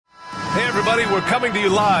Hey everybody, we're coming to you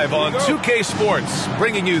live on 2K Sports,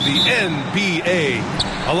 bringing you the NBA.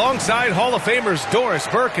 Alongside Hall of Famers Doris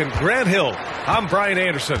Burke and Grant Hill, I'm Brian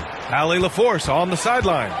Anderson. Allie LaForce on the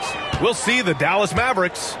sidelines. We'll see the Dallas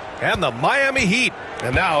Mavericks and the Miami Heat.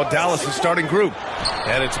 And now Dallas' starting group.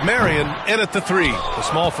 And it's Marion in at the 3, the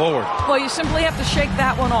small forward. Well, you simply have to shake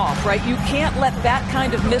that one off, right? You can't let that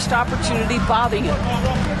kind of missed opportunity bother you.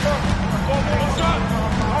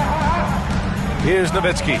 Here's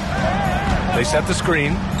Nowitzki. They set the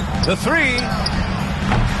screen. The 3.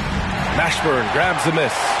 Mashburn grabs the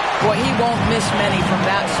miss. Boy, he won't miss many from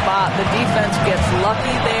that spot. The defense gets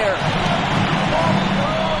lucky there.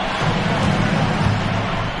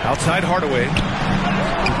 Outside Hardaway.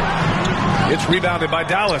 It's rebounded by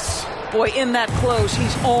Dallas. Boy, in that close,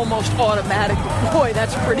 he's almost automatic. Boy,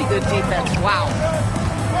 that's pretty good defense. Wow.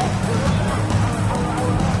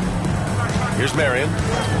 Here's Marion.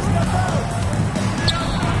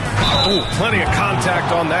 Ooh, plenty of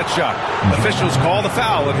contact on that shot. Officials call the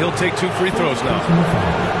foul, and he'll take 2 free throws now.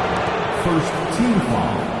 First team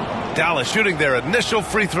foul. Dallas shooting their initial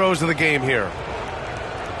free throws of the game here.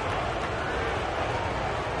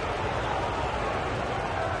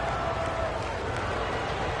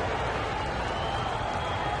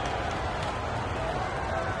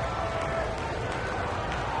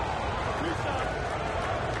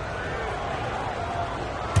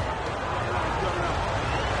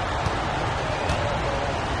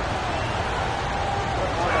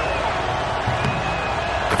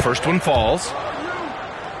 First one falls.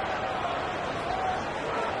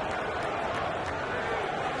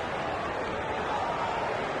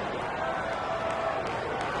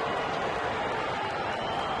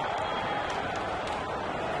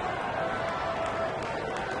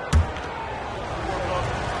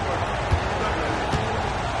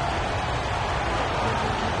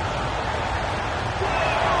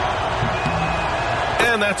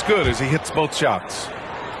 And that's good as he hits both shots.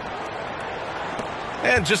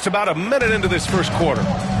 And just about a minute into this first quarter.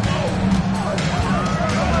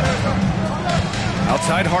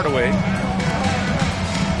 Outside Hardaway.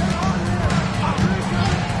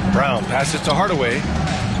 Brown passes to Hardaway.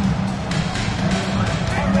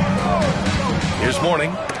 Here's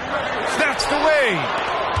Mourning. Snatched away.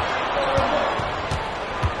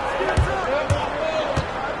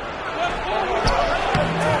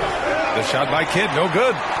 The shot by Kidd, no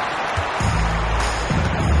good.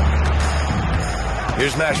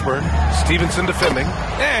 Here's Mashburn. Stevenson defending.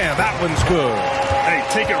 And that one's good. Hey,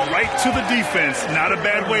 take it right to the defense. Not a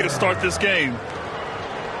bad way to start this game.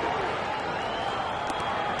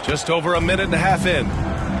 Just over a minute and a half in.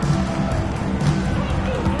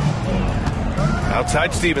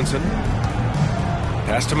 Outside Stevenson.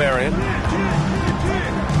 Pass to Marion.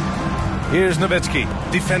 Here's Nowitzki.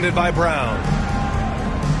 Defended by Brown.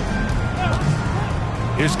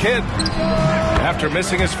 Here's Kidd. After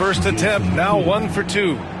missing his first attempt, now 1 for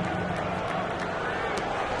 2.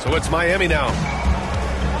 So it's Miami now.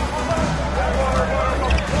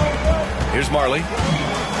 Here's Marley.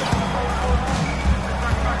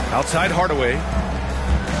 Outside Hardaway.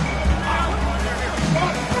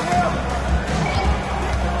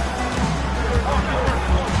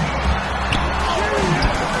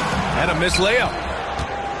 And a missed layup.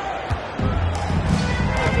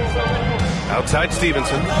 Outside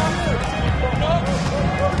Stevenson.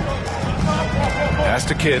 Pass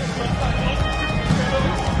to Kidd.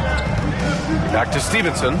 Back to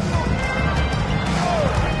Stevenson.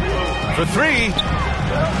 For 3.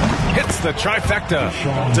 Hits the trifecta.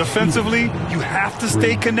 Defensively, you have to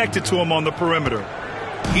stay connected to him on the perimeter.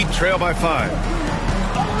 Heat trail by 5.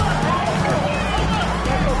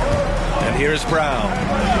 And here's Brown.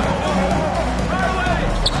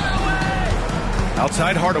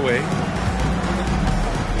 Outside Hardaway.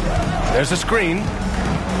 There's a screen.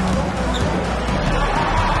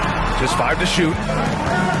 Just 5 to shoot.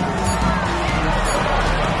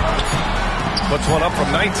 Puts one up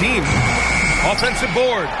from 19. Offensive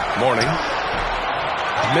board. Mourning.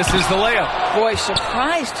 Misses the layup. Boy,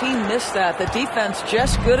 surprised he missed that. The defense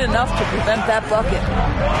just good enough to prevent that bucket.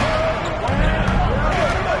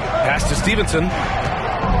 Pass to Stevenson.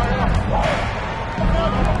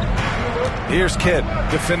 Here's Kidd.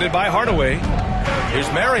 Defended by Hardaway. Here's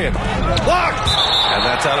Marion. Blocked! And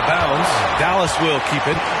that's out of bounds. Dallas will keep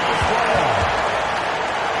it.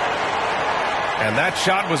 And that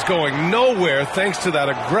shot was going nowhere thanks to that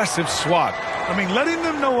aggressive swat. I mean, letting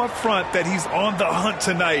them know up front that he's on the hunt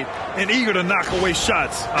tonight and eager to knock away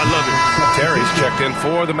shots. I love it. Terry's checked in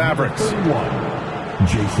for the Mavericks.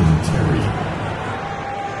 Jason Terry.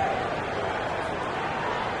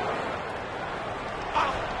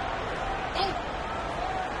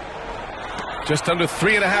 Just under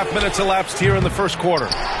 3.5 minutes elapsed here in the first quarter.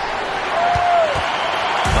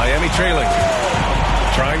 Miami trailing.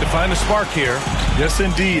 Trying to find a spark here. Yes,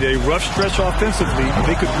 indeed. A rough stretch offensively.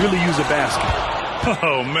 They could really use a basket.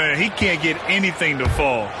 Oh, man, he can't get anything to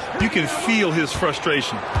fall. You can feel his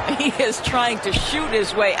frustration. He is trying to shoot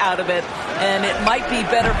his way out of it, and it might be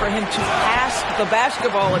better for him to pass the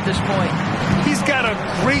basketball at this point. He's got a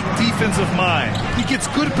great defensive mind. He gets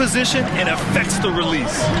good position and affects the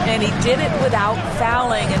release. And he did it without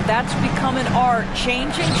fouling, and that's become an art,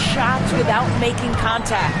 changing shots without making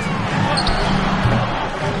contact.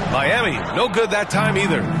 Miami, no good that time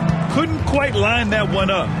either. Couldn't quite line that one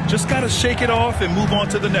up. Just got to shake it off and move on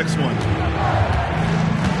to the next one.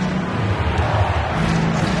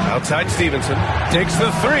 Outside Stevenson. Takes the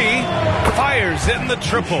three. Fires in the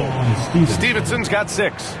triple. Stevenson's got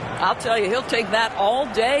 6. I'll tell you, he'll take that all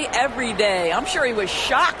day, every day. I'm sure he was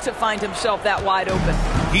shocked to find himself that wide open.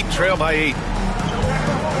 Heat trail by 8.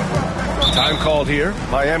 Time called here.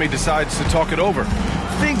 Miami decides to talk it over.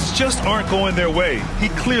 Things just aren't going their way. He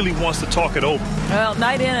clearly wants to talk it over. Well,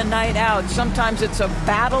 night in and night out, sometimes it's a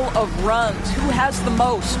battle of runs. Who has the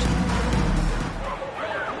most?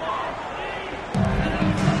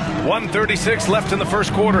 1:36 left in the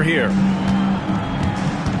first quarter here.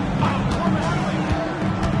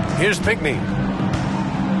 Here's Pinckney.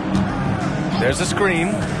 There's a screen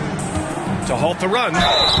to halt the run.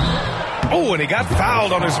 Oh, and he got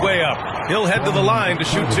fouled on his way up. He'll head to the line to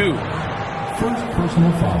shoot 2. First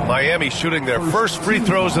personal foul. Miami shooting their first free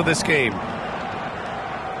throws of this game.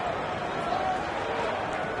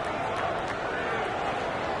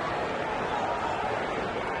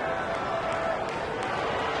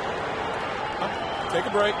 Take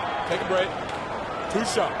a break. Take a break. 2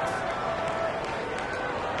 shots.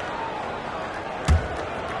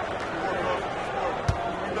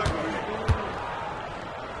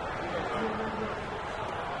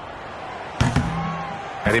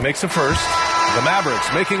 And he makes a first. The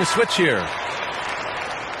Mavericks making a switch here.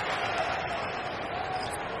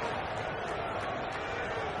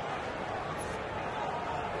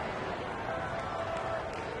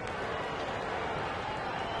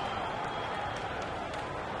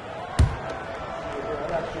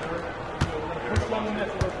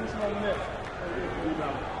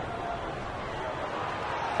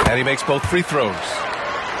 And he makes both free throws.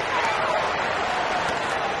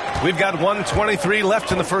 We've got 1:23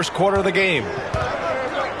 left in the first quarter of the game.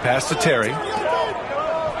 Pass to Terry.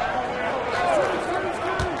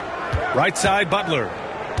 Right side, Butler.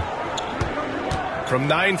 From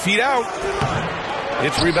 9 feet out.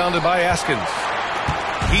 It's rebounded by Askins.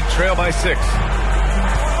 Heat trail by 6.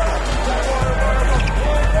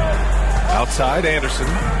 Outside, Anderson.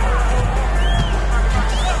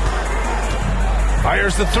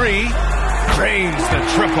 Fires the 3. Drains the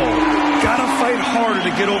triple. Gotta fight harder to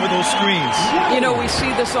get over those screens. You know, we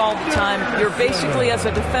see this all the time. You're basically, as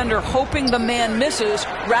a defender, hoping the man misses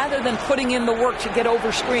rather than putting in the work to get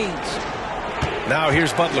over screens. Now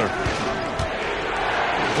here's Butler.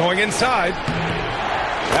 Going inside.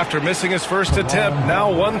 After missing his first attempt,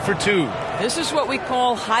 now 1 for 2. This is what we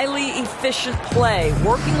call highly efficient play.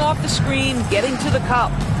 Working off the screen, getting to the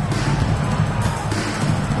cup.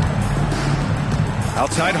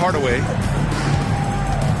 Outside Hardaway.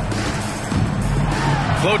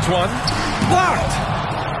 Floats one. Blocked!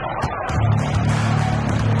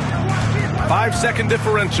 5-second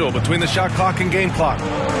differential between the shot clock and game clock.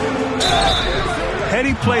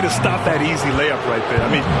 Heady play to stop that easy layup right there. I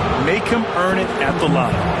mean, make him earn it at the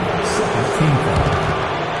line.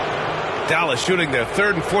 Dallas shooting their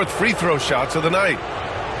 3rd and 4th free throw shots of the night.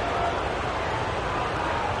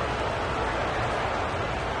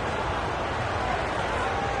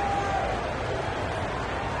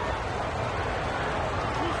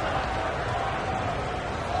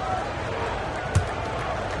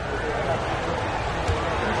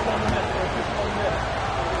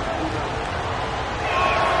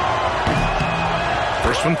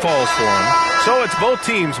 First one falls for him. So it's both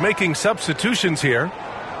teams making substitutions here.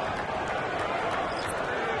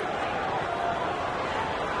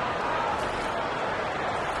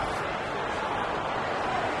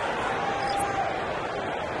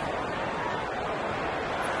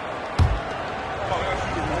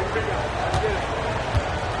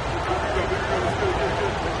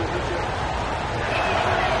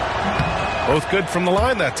 Both good from the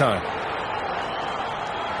line that time.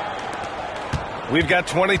 We've got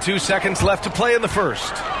 22 seconds left to play in the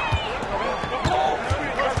first.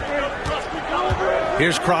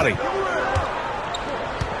 Here's Crotty.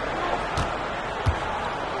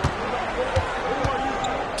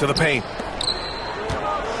 To the paint.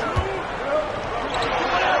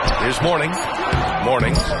 Here's Mourning.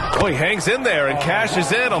 Mourning. Oh, he hangs in there and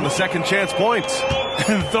cashes in on the second chance points.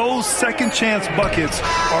 And those second chance buckets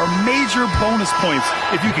are major bonus points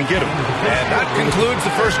if you can get them. And that concludes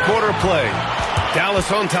the first quarter of play.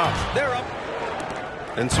 Dallas on top. They're up.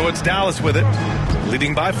 And so it's Dallas with it,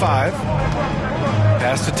 leading by 5.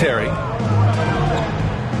 Pass to Terry.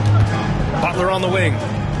 Butler on the wing.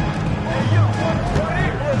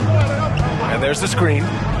 And there's the screen.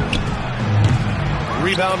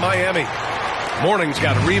 Rebound Miami. Mourning's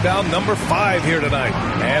got rebound number 5 here tonight.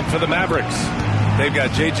 And for the Mavericks, they've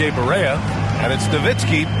got J.J. Barea, and it's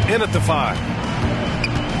Nowitzki in at the 5.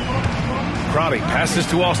 Crotty passes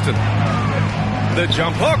to Austin. The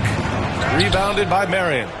jump hook. Rebounded by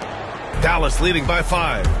Marion. Dallas leading by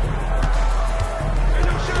 5.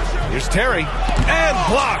 Here's Terry. And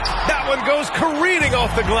blocked. That one goes careening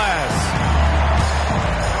off the glass.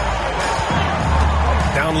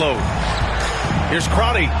 Down low. Here's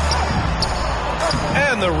Crotty.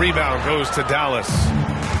 And the rebound goes to Dallas.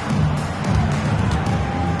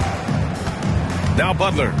 Now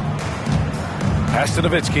Butler. Pass to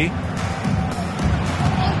Nowitzki.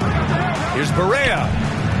 Here's Barea.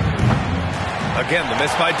 Again, the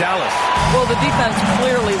miss by Dallas. Well, the defense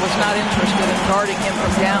clearly was not interested in guarding him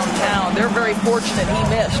from downtown. They're very fortunate he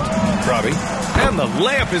missed. Robbie. And the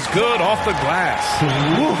layup is good off the glass.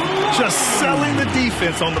 Woo, just selling the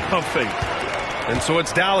defense on the pump fake. And so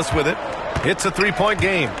it's Dallas with it. It's a 3-point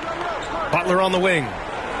game. Butler on the wing.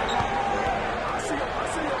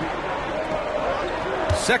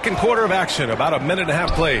 Second quarter of action, about a minute and a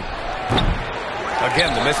half played.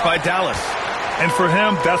 Again, the miss by Dallas. And for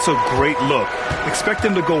him, that's a great look. Expect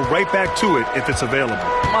him to go right back to it if it's available.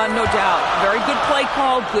 No doubt. Very good play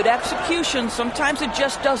call, good execution. Sometimes it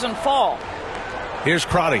just doesn't fall. Here's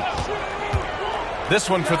Crotty. This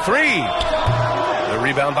one for 3. The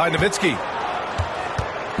rebound by Nowitzki.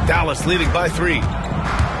 Dallas leading by 3.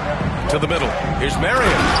 To the middle. Here's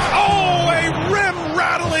Marion. Oh, a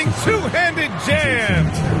rim-rattling two-handed jam.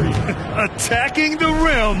 Attacking the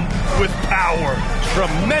rim with power.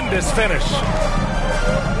 Tremendous finish.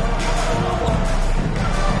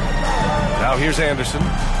 Now here's Anderson.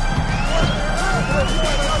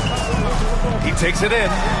 He takes it in.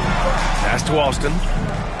 Pass to Austin.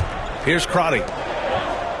 Here's Crotty.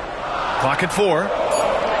 Clock at 4.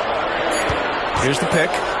 Here's the pick.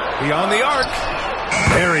 Beyond the arc.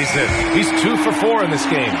 Buries it. He's 2 for 4 in this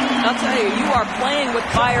game. I'll tell you, you are playing with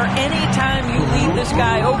fire anytime you leave this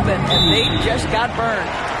guy open, and they just got burned.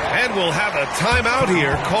 And we'll have a timeout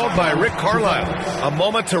here called by Rick Carlisle. A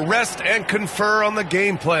moment to rest and confer on the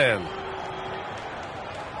game plan.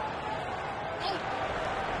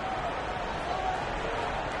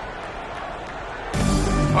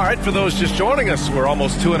 All right, for those just joining us, we're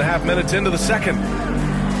almost 2.5 minutes into the second.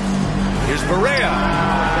 Here's Barea.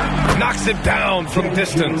 Knocks it down from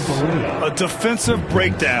distance. A defensive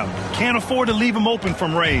breakdown. Can't afford to leave him open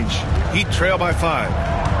from range. Heat trail by 5.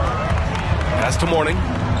 Pass to Mourning.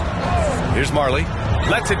 Here's Marley.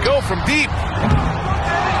 Lets it go from deep.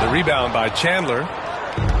 The rebound by Chandler.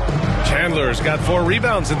 Chandler's got 4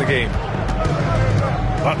 rebounds in the game.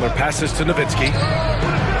 Butler passes to Nowitzki.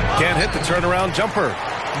 Can't hit the turnaround jumper.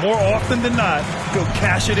 More often than not, he'll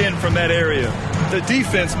cash it in from that area. The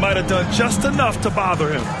defense might have done just enough to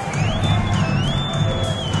bother him.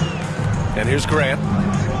 And here's Grant.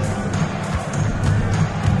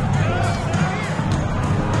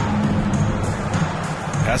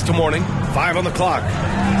 Pass to Mourning. 5 on the clock.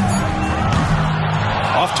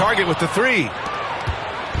 Off target with the 3.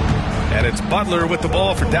 And it's Butler with the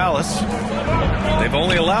ball for Dallas. They've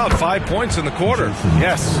only allowed 5 points in the quarter.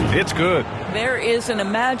 Yes, it's good. There is an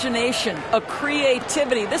imagination, a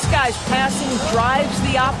creativity. This guy's passing drives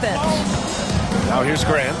the offense. Now here's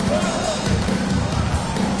Grant.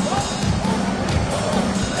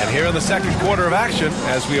 And here in the second quarter of action,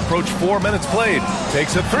 as we approach 4 minutes played,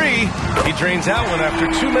 takes a 3. He drains out one after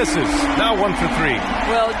 2 misses. Now 1 for 3.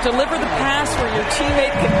 Well, deliver the pass where your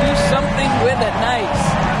teammate can do something with it. Nice.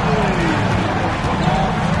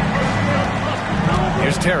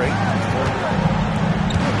 Here's Terry.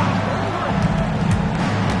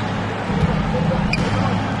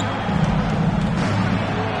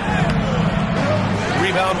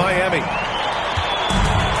 Rebound Miami.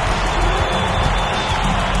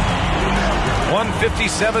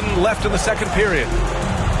 1:57 left in the second period.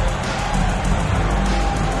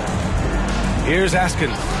 Here's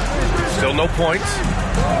Askin. Still no points.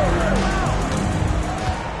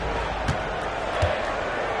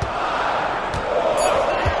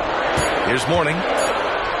 Here's Mourning.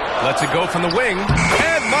 Lets it go from the wing.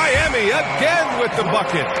 And Miami again with the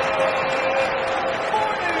bucket.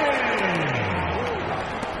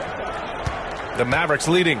 The Mavericks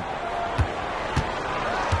leading.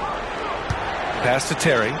 Pass to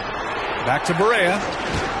Terry. Back to Barea.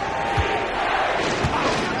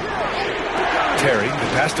 Terry, the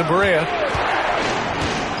pass to Barea.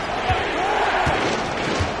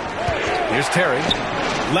 Here's Terry.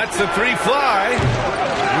 Lets the three fly.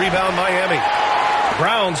 Rebound Miami.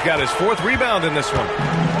 Brown's got his 4th rebound in this one.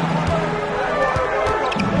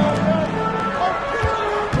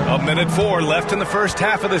 A minute 4 left in the first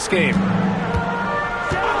half of this game.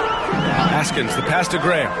 Haskins, the pass to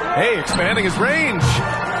Graham. Hey, expanding his range.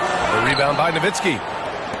 The rebound by Nowitzki.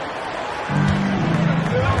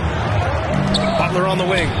 Butler on the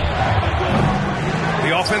wing.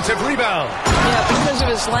 The offensive rebound. Yeah, because of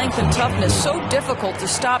his length and toughness, so difficult to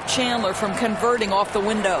stop Chandler from converting off the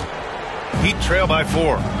window. Heat trail by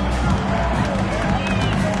 4.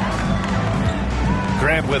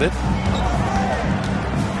 Grant with it.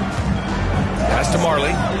 Pass to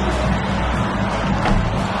Marley.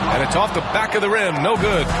 And it's off the back of the rim. No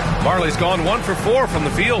good. Marley's gone 1 for 4 from the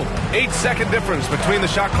field. 8-second difference between the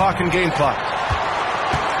shot clock and game clock.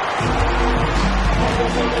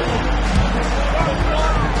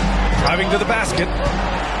 Driving to the basket.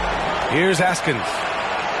 Here's Haskins.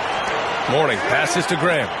 Mourning passes to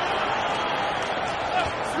Graham.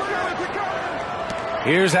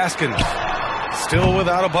 Here's Haskins. Still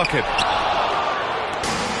without a bucket.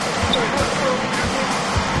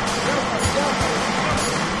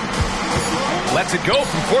 Lets it go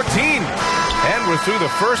from 14. And we're through the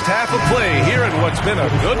first half of play here in what's been a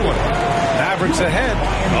good one. Mavericks ahead,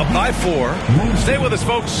 up by 4. Stay with us,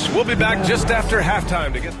 folks. We'll be back just after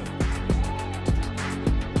halftime to get them.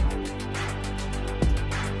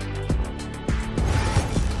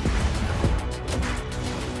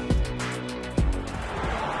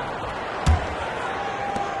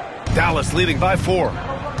 Dallas leading by 4.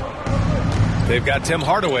 They've got Tim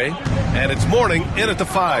Hardaway, and it's Mourning in at the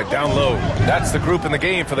 5, down low. That's the group in the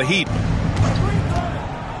game for the Heat.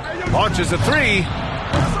 Launches a 3.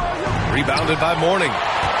 Rebounded by Mourning.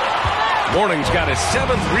 Mourning's got his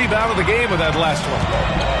 7th rebound of the game with that last one.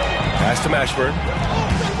 Pass to Mashburn.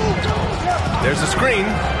 There's a screen,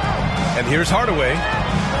 and here's Hardaway.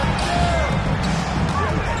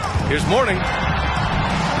 Here's Mourning.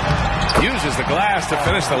 Uses the glass to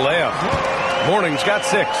finish the layup. Mourning's got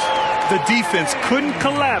 6. The defense couldn't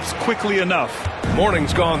collapse quickly enough.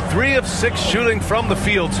 Mourning's gone 3 of 6 shooting from the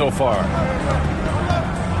field so far.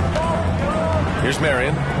 Here's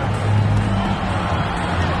Marion.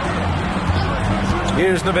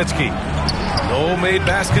 Here's Nowitzki. No made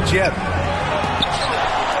baskets yet.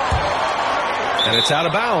 And it's out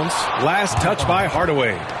of bounds. Last touch by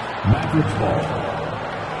Hardaway. Mavericks ball.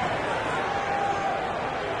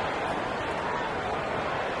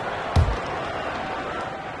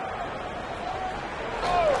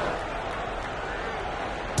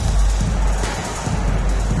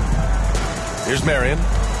 Here's Marion.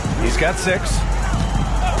 He's got 6.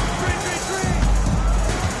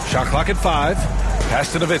 Shot clock at 5.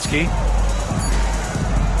 Pass to Nowitzki.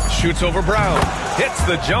 Shoots over Brown. Hits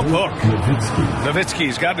the jump hook.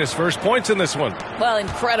 Nowitzki's got his first points in this one. Well,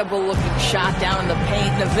 incredible looking shot down in the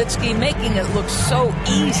paint. Nowitzki making it look so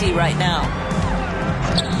easy right now.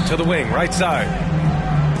 To the wing, right side.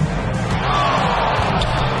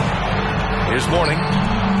 Here's Mourning.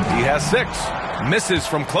 He has 6. Misses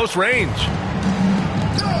from close range.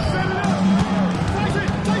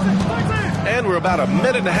 And we're about a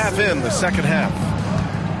minute and a half in the second half.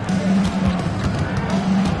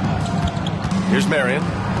 Here's Marion.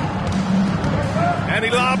 And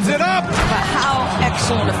he lobs it up. How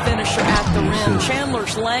excellent a finisher at the rim.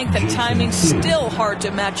 Chandler's length and timing still hard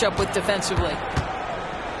to match up with defensively.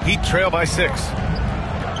 Heat trail by 6.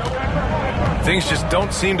 Things just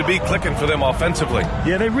don't seem to be clicking for them offensively.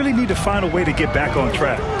 Yeah, they really need to find a way to get back on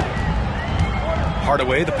track.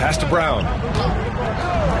 Hardaway, the pass to Brown.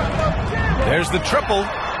 There's the triple.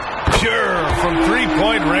 Pure from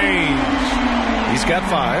 3-point range. He's got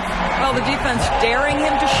 5. Well, the defense daring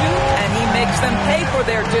him to shoot, and he makes them pay for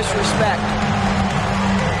their disrespect.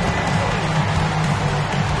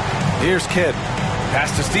 Here's Kidd.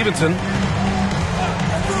 Pass to Stevenson.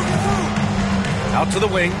 Out to the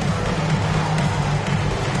wing.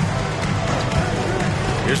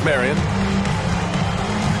 Here's Marion.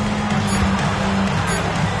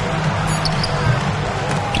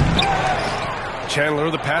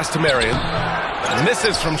 Chandler, the pass to Marion.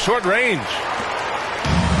 Misses from short range.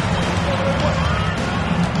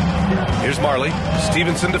 Here's Marley.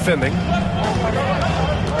 Stevenson defending.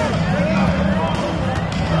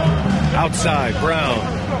 Outside, Brown.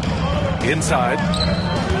 Inside.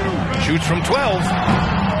 Shoots from 12.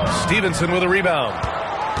 Stevenson with a rebound.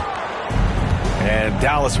 And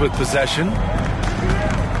Dallas with possession.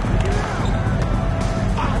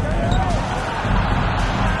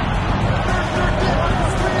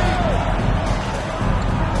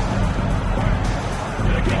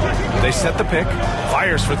 They set the pick.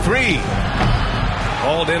 Fires for three.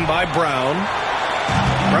 Hauled in by Brown.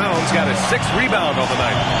 Brown's got his 6th rebound on the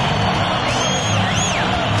night.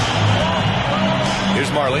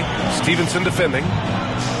 Here's Marley. Stevenson defending.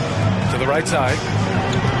 To the right side.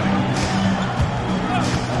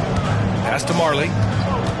 Pass to Marley.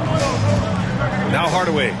 Now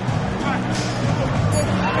Hardaway.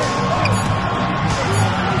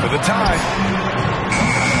 For the tie.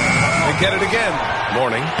 They get it again.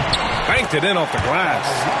 Mourning. Banked it in off the glass.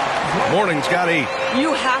 Mourning's got 8.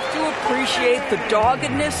 You have to appreciate the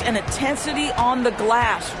doggedness and intensity on the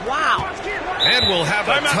glass. Wow. And we'll have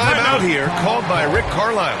a timeout here called by Rick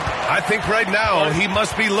Carlisle. I think right now he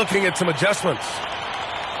must be looking at some adjustments.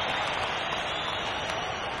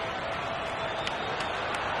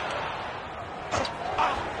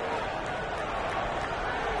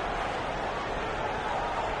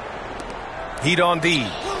 Heat on D.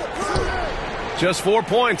 Just 4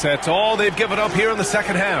 points. That's all they've given up here in the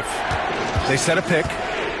second half. They set a pick.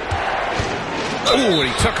 Ooh, and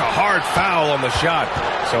he took a hard foul on the shot.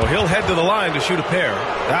 So he'll head to the line to shoot a pair.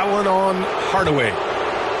 That one on Hardaway.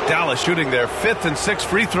 Dallas shooting their 5th and 6th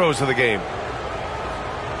free throws of the game.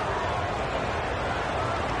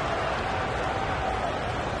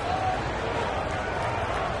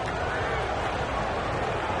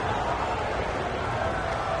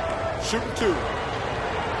 Shooting 2.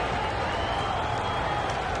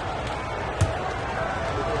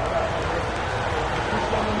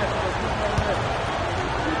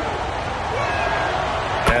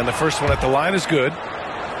 And the first one at the line is good.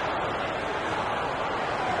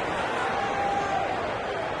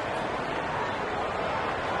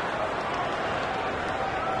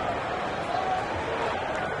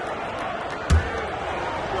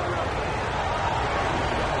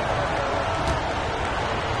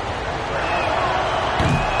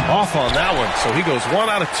 Off on that one, so he goes 1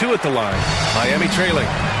 out of 2 at the line. Miami trailing.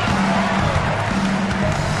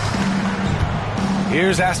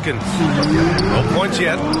 Here's Askins. No points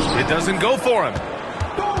yet. It doesn't go for him.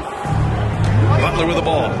 Butler with the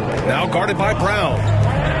ball. Now guarded by Brown.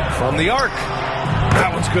 From the arc.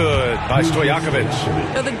 That one's good by Stojakovic.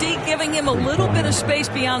 So the D giving him a little bit of space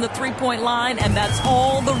beyond the three-point line, and that's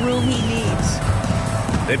all the room he needs.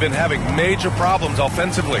 They've been having major problems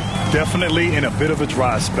offensively. Definitely in a bit of a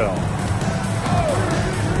dry spell.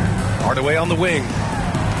 Hardaway on the wing.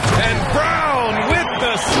 And Brown with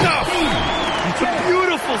the stuff. It's a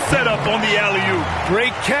beautiful setup on the alley-oop.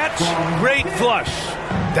 Great catch, great flush.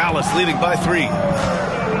 Dallas leading by 3.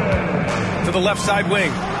 To the left side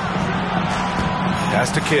wing.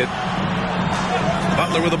 Pass to Kidd.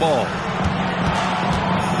 Butler with the ball.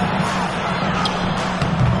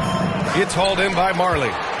 It's hauled in by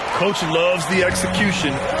Marley. Coach loves the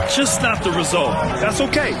execution, just not the result. That's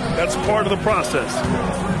okay. That's part of the process.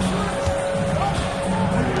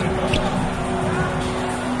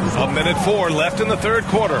 A minute 4 left in the third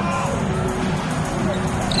quarter.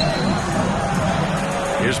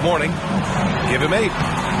 Here's Mourning. Give him 8.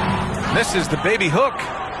 Misses the baby hook.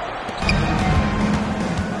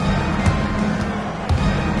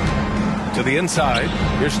 To the inside.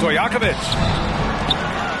 Here's Stojakovic.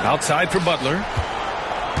 Outside for Butler.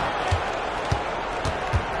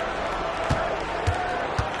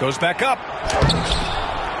 Goes back up.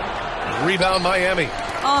 Rebound Miami.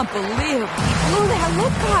 Unbelievable. He blew that.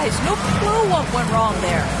 Look, guys, no clue what went wrong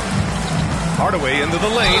there. Hardaway into the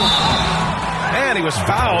lane. And he was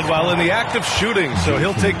fouled while in the act of shooting, so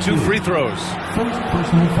he'll take 2 free throws.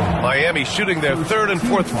 Miami shooting their 3rd and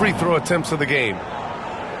 4th free throw attempts of the game.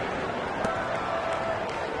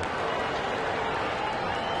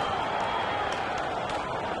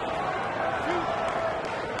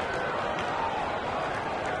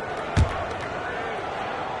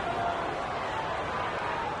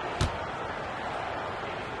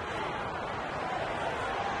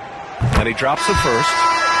 And he drops the first.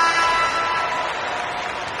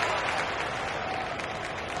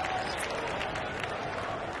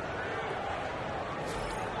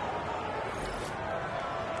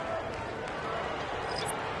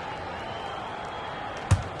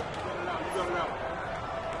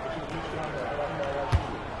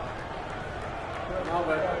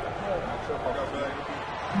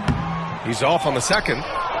 He's off on the second.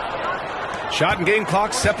 Shot and game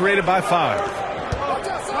clock separated by 5.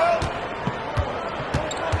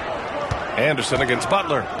 Anderson against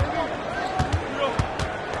Butler.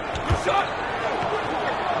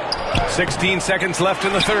 16 seconds left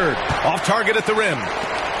in the third. Off target at the rim.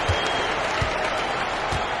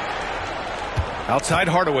 Outside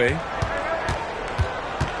Hardaway.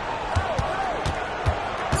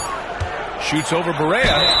 Shoots over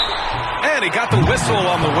Barea. And he got the whistle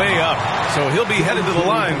on the way up. So he'll be headed to the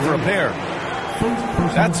line for a pair.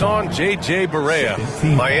 That's on J.J. Barea.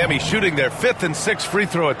 Miami shooting their 5th and 6th free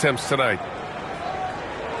throw attempts tonight.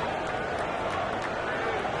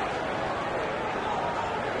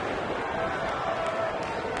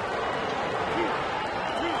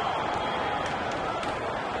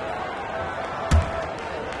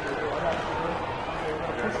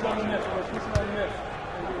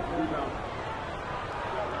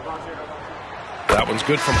 That one's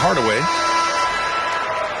good from Hardaway.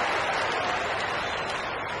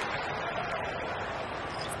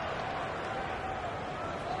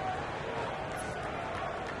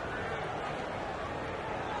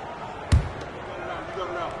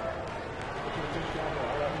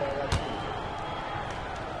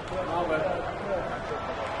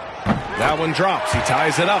 That one drops. He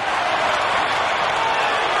ties it up.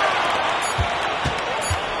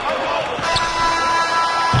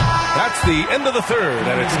 That's the end of the third,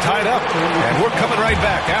 and it's tied up. And we're coming right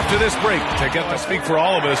back after this break to get to speak for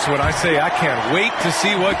all of us when I say I can't wait to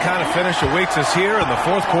see what kind of finish awaits us here in the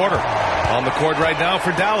fourth quarter. On the court right now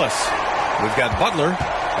for Dallas, we've got Butler,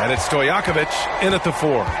 and it's Stojakovic in at the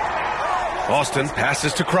 4. Austin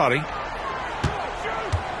passes to Crotty.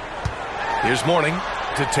 Here's Mourning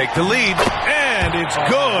to take the lead, and it's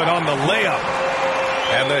good on the layup.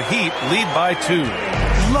 And the Heat lead by 2.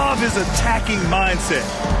 Love his attacking mindset.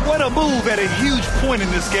 What a move at a huge point in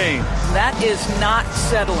this game. That is not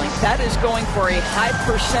settling. That is going for a high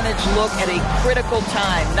percentage look at a critical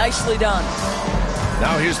time. Nicely done.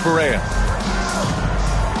 Now here's Barea.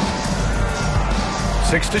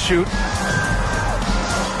 6 to shoot.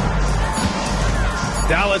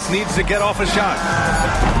 Dallas needs to get off a shot.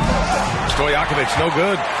 Stojakovic, no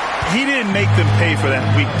good. He didn't make them pay for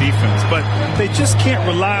that weak defense, but they just can't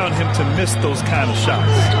rely on him to miss those kind of shots.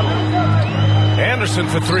 Anderson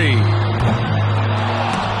for 3.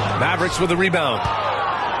 Mavericks with a rebound.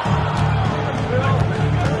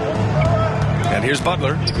 And here's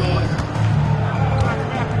Butler.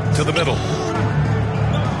 To the middle.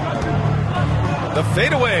 The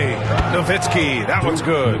fadeaway. Nowitzki. That one's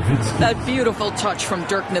good. That beautiful touch from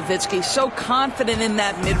Dirk Nowitzki. So confident in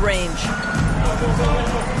that mid-range.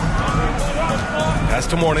 Pass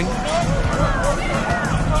to Mourning.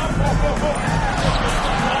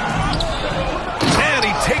 And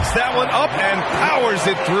he takes that one up and powers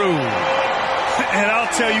it through. And I'll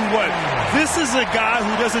tell you what, this is a guy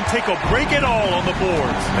who doesn't take a break at all on the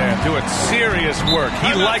boards. Man, doing serious work.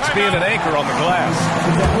 He likes being an anchor on the glass.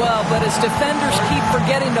 Well, but as defenders keep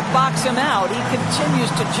forgetting to box him out, he continues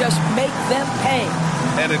to just make them pay.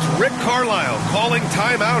 And it's Rick Carlisle calling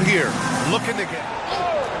timeout here. Looking to get...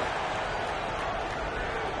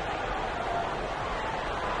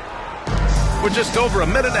 We're just over a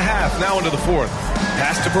minute and a half now into the fourth.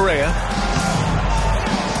 Pass to Barea.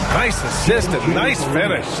 Nice assist and nice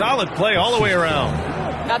finish. Solid play all the way around.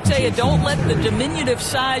 I'll tell you, don't let the diminutive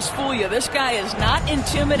size fool you. This guy is not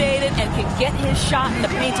intimidated and can get his shot in the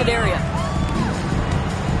painted area.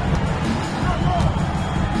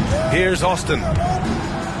 Here's Austin.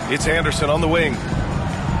 It's Anderson on the wing.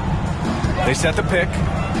 They set the pick.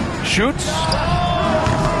 Shoots.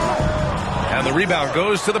 And the rebound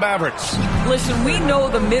goes to the Mavericks. Listen, we know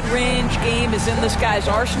the mid-range game is in this guy's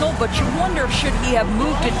arsenal, but you wonder, should he have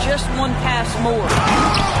moved it just one pass more?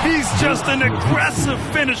 He's just an aggressive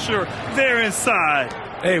finisher there inside.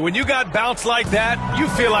 Hey, when you got bounce like that, you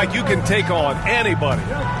feel like you can take on anybody.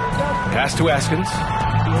 Pass to Askins.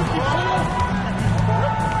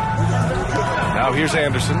 Now here's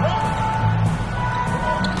Anderson.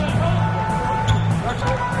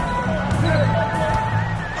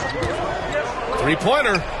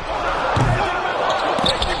 Three-pointer.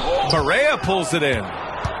 Barea pulls it in.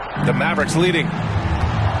 The Mavericks leading.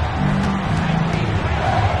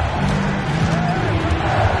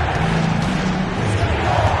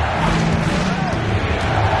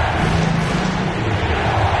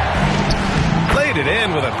 Laid it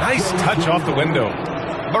in with a nice touch off the window.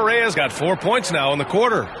 Barea's got 4 points now in the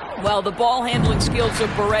quarter. Well, the ball handling skills of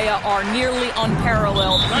Barea are nearly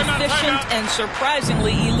unparalleled, efficient and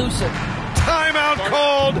surprisingly elusive. Timeout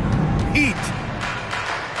called. Heat.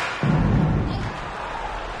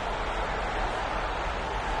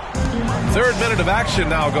 Third minute of action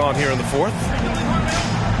now gone here in the fourth.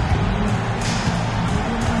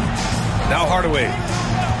 Now Hardaway.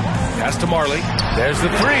 Pass to Marley. There's the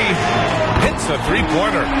three. Hits a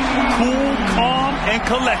three-pointer. Cool, calm, and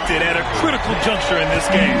collected at a critical juncture in this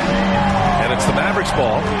game. And it's the Mavericks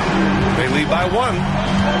ball. They lead by 1.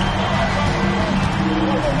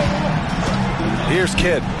 Here's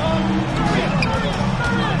Kidd.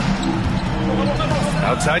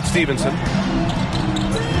 Outside Stevenson.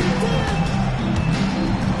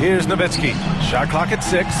 Here's Nowitzki. Shot clock at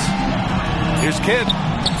 6. Here's Kidd.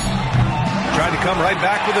 Tried to come right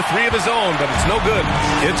back with a 3 of his own, but it's no good.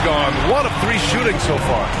 Kidd's gone 1 of 3 shooting so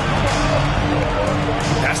far.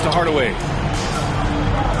 Pass to Hardaway.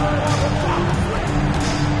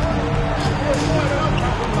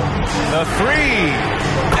 The 3.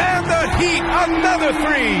 And the Heat, another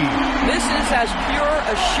 3. This is as pure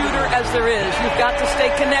a shooter as there is. You've got to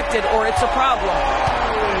stay connected or it's a problem.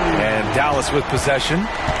 And Dallas with possession,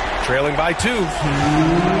 trailing by 2.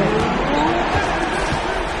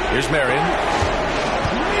 Here's Marion.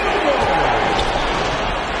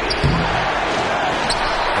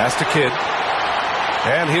 Pass to Kidd.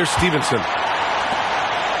 And here's Stevenson.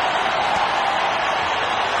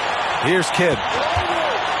 Here's Kidd.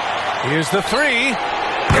 Here's the 3.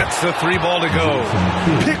 Gets the 3 ball to go.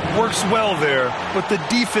 Pick works well there, but the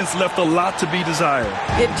defense left a lot to be desired.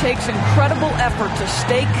 It takes incredible effort to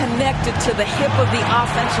stay connected to the hip of the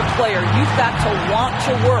offensive player. You've got to want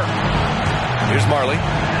to work. Here's Marley.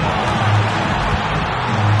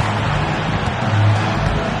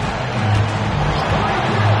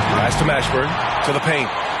 Pass to Mashburn, to the paint.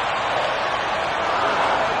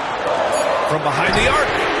 From behind the arc.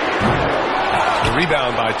 The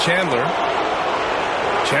rebound by Chandler.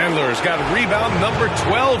 Chandler's got rebound number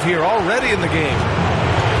 12 here already in the game.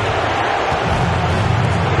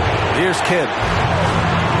 Here's Kidd.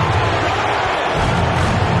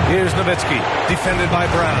 Here's Nowitzki, defended by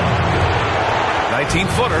Brown.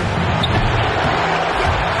 19-footer.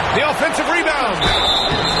 The offensive rebound.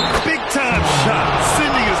 Big-time shot,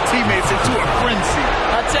 sending his teammates into a frenzy.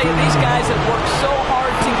 I'll tell you, these guys have worked so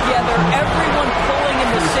hard together, everyone pulling in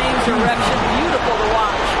the same direction. Beautiful to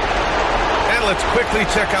watch. And let's quickly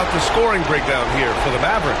check out the scoring breakdown here for the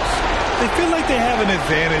Mavericks. They feel like they have an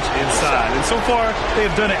advantage inside, and so far, they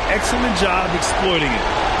have done an excellent job exploiting it.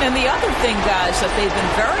 And the other thing, guys, that they've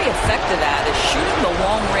been very effective at is shooting the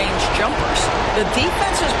long-range jumpers. The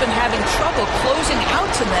defense has been having trouble closing out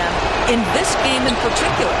to them in this game in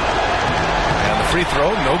particular. And the free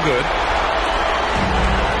throw, no good.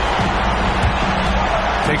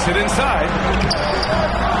 Takes it inside.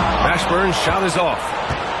 Mashburn's shot is off.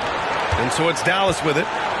 And so it's Dallas with it.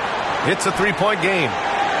 It's a 3-point game.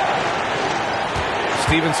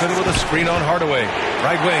 Stevenson with a screen on Hardaway.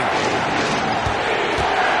 Right wing.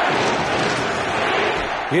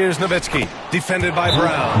 Here's Nowitzki, defended by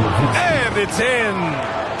Brown. And it's in.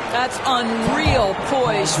 That's unreal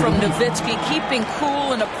poise from Nowitzki, keeping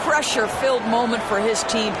cool in a pressure-filled moment for his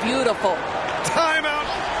team. Beautiful. Timeout.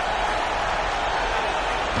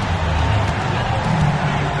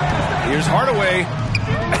 Here's Hardaway.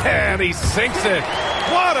 And he sinks it.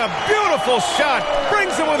 What a beautiful shot.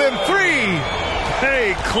 Brings it within 3.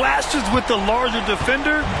 Hey, clashes with the larger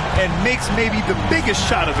defender and makes maybe the biggest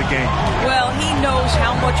shot of the game. Well, he knows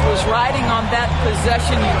how much was riding on that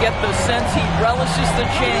possession. You get the sense he relishes the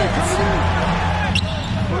chance.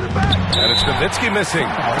 And it's Nowitzki missing.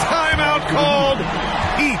 Timeout called.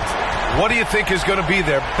 Heat. What do you think is going to be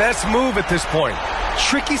their best move at this point?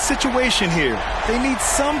 Tricky situation here. They need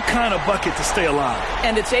some kind of bucket to stay alive.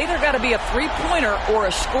 And it's either got to be a three-pointer or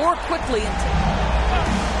a score quickly.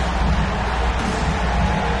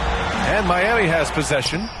 And Miami has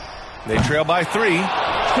possession. They trail by 3.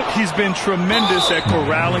 He's been tremendous at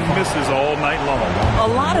corralling misses all night long.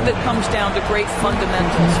 A lot of it comes down to great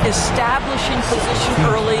fundamentals. Establishing position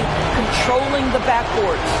early, controlling the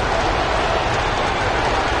backboards.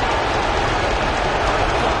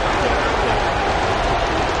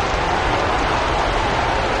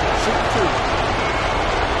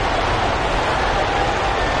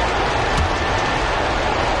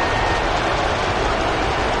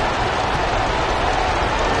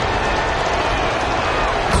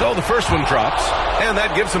 So the first one drops, and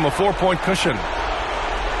that gives him a 4-point cushion.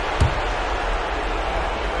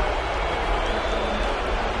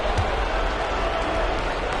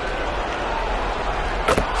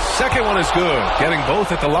 Second one is good, getting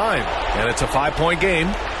both at the line, and it's a 5-point game.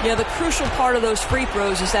 Yeah, the crucial part of those free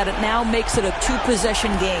throws is that it now makes it a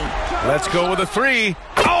 2-possession game. Let's go with a 3.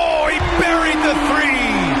 Oh, he buried the 3.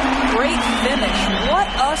 Great finish.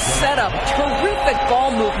 What a setup. Terrific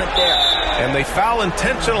ball movement there. And they foul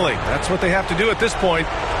intentionally. That's what they have to do at this point.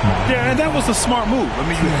 Yeah, and that was a smart move. I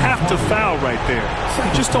mean, you have to foul right there.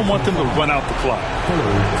 You just don't want them to run out the clock.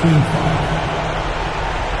 Team foul.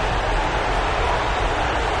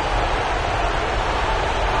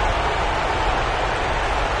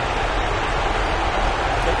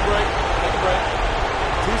 Take a break. Take a break.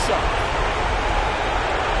 2 shots.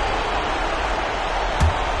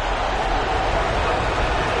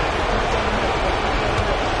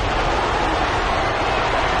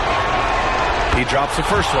 He drops the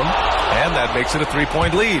first one, and that makes it a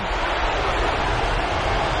 3-point lead.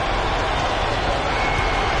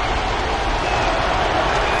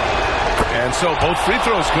 And so both free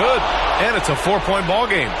throws good, and it's a 4-point ball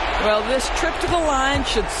game. Well, this trip to the line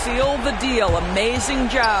should seal the deal. Amazing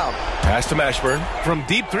job. Pass to Mashburn from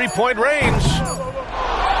deep 3-point range.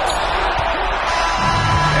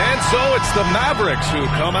 And so it's the Mavericks who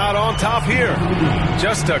come out on top here.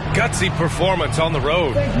 Just a gutsy performance on the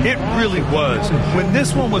road. It really was. When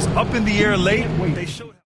this one was up in the air late, they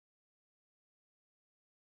showed